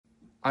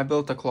I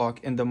built a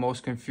clock in the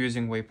most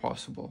confusing way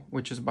possible,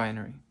 which is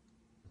binary.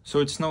 So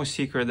it's no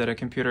secret that a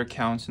computer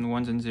counts in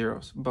ones and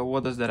zeros, but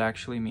what does that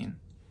actually mean?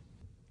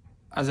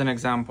 As an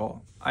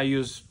example, I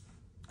use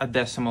a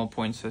decimal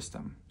point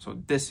system.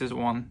 So this is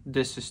 1,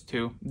 this is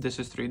 2, this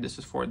is 3, this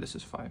is 4, this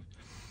is 5.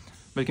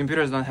 But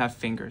computers don't have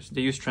fingers.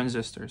 They use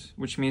transistors,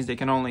 which means they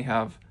can only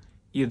have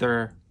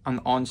either an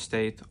on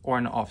state or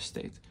an off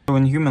state. So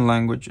in human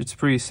language, it's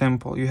pretty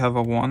simple. You have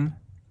a 1,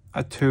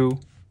 a 2,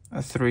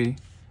 a 3,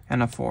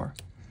 and a 4.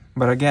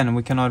 But again,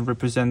 we cannot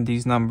represent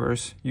these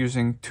numbers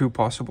using two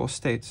possible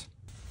states.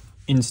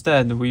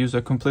 Instead, we use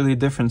a completely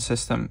different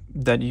system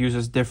that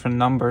uses different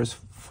numbers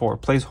for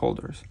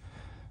placeholders.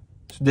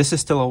 So this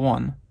is still a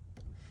 1,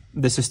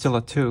 this is still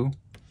a 2,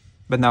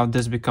 but now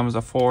this becomes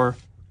a 4,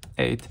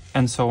 8,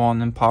 and so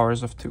on in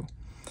powers of 2.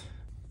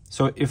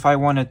 So if I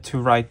wanted to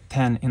write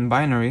 10 in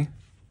binary,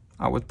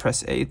 I would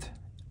press 8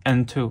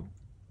 and 2,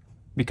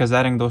 because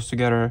adding those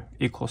together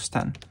equals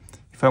 10.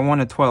 If I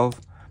wanted 12,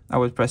 I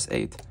would press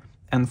 8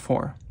 and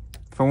 4.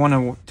 If I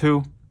wanted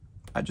 2,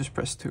 I just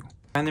press 2.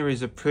 Binary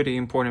is a pretty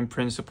important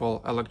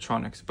principle of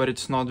electronics, but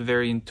it's not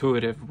very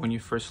intuitive when you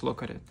first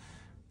look at it.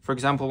 For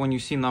example, when you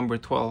see number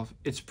 12,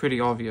 it's pretty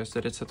obvious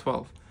that it's a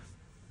 12.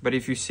 But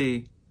if you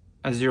see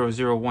a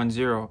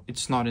 0010,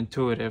 it's not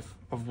intuitive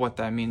of what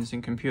that means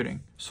in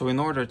computing. So in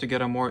order to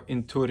get a more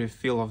intuitive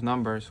feel of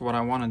numbers, what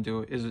I want to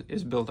do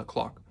is build a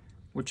clock,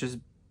 which is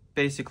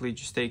basically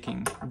just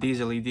taking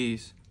these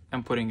LEDs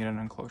and putting it in an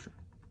enclosure.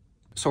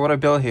 So what I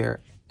built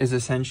here is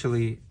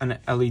essentially an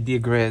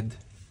LED grid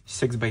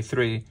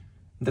 6x3.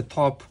 The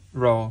top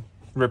row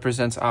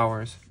represents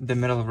hours, the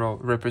middle row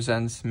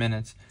represents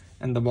minutes,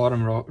 and the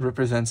bottom row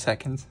represents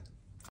seconds.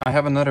 I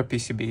have another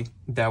PCB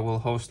that will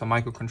host a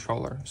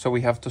microcontroller, so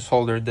we have to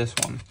solder this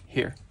one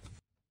here.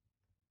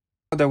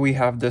 Now that we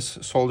have this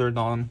soldered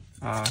on,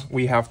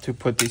 we have to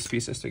put these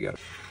pieces together.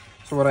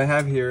 So what I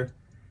have here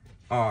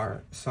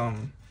are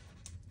some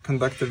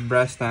conductive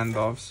brass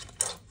standoffs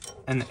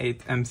and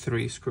 8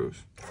 M3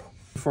 screws.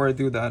 Before I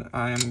do that,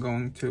 I am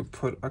going to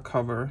put a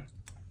cover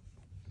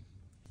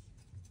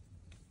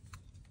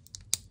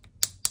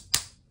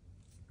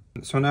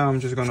So now I'm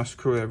just gonna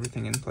screw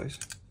everything in place.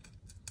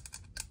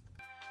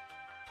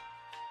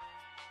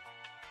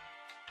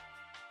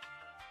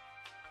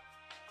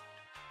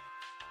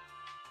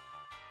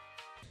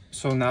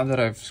 So now that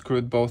I've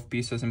screwed both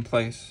pieces in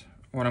place,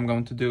 what I'm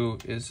going to do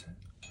is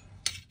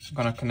I'm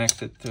gonna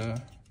connect it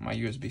to my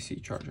USB-C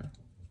charger.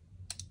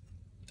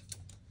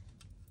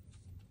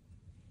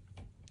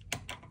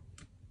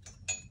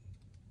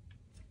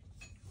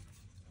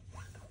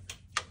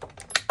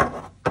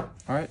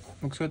 All right,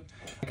 looks good.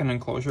 An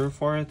enclosure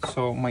for it,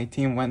 so my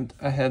team went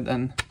ahead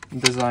and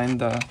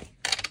designed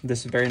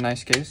this very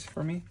nice case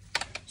for me.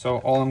 So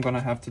all I'm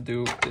gonna have to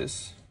do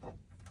is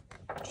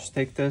just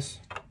take this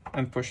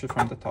and push it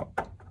from the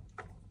top.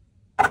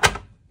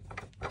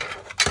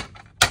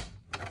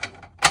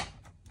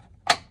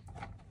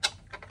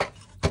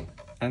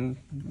 And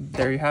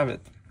there you have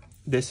it.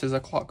 This is a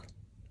clock.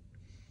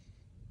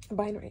 A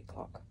binary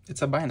clock.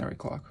 It's a binary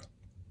clock.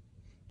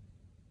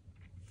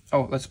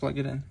 Oh, let's plug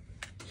it in.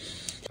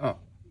 Oh,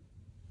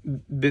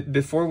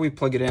 before we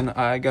plug it in,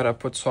 I gotta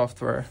put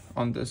software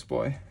on this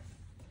boy.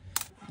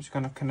 I'm just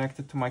gonna connect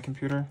it to my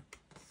computer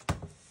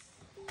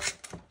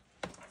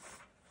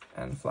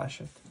and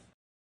flash it.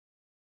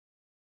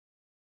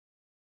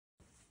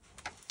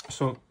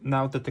 So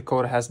now that the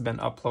code has been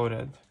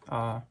uploaded,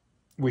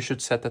 we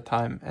should set the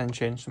time and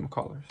change some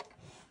colors.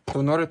 So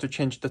in order to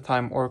change the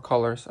time or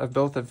colors, I've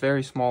built a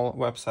very small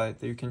website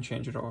that you can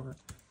change it over.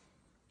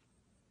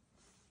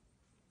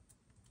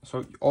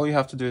 So all you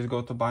have to do is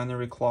go to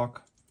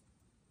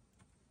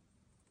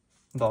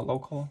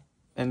binaryclock.local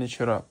and it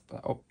should open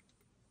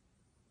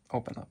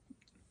up.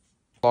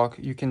 Clock,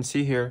 you can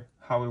see here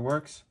how it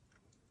works.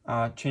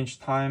 Change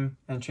time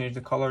and change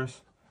the colors.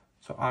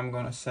 So I'm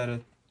gonna set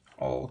it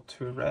all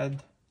to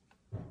red.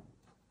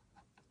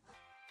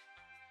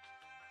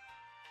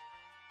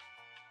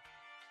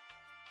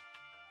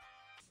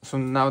 So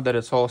now that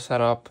it's all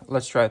set up,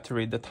 let's try to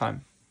read the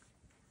time.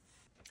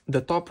 The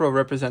top row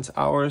represents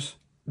hours,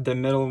 the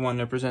middle one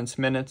represents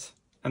minutes,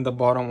 and the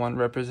bottom one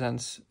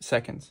represents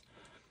seconds.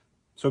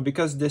 So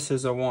because this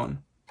is a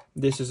 1,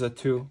 this is a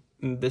 2,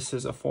 and this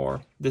is a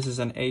 4, this is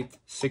an 8,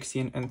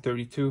 16, and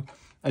 32.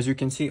 As you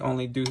can see,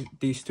 only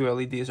these two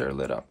LEDs are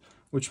lit up,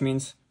 which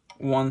means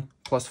 1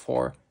 plus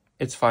 4,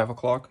 it's 5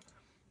 o'clock.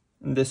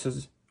 And this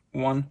is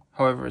 1,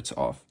 however, it's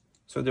off.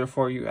 So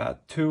therefore you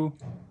add 2,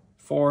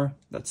 4,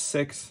 that's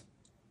 6,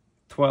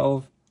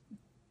 12,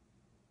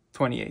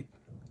 28.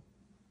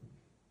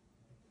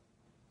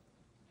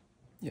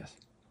 Yes.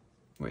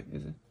 Wait,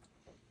 is it?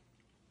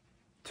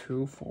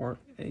 2, 4,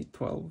 8,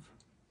 12.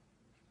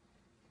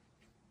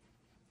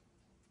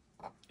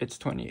 It's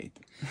 28.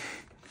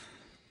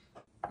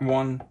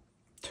 1,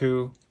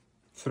 2,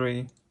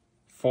 3,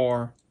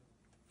 4,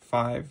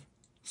 5,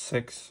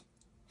 6,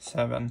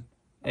 7,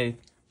 8,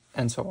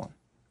 and so on.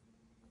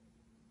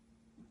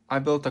 I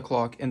built a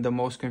clock in the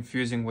most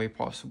confusing way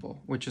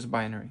possible, which is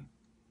binary.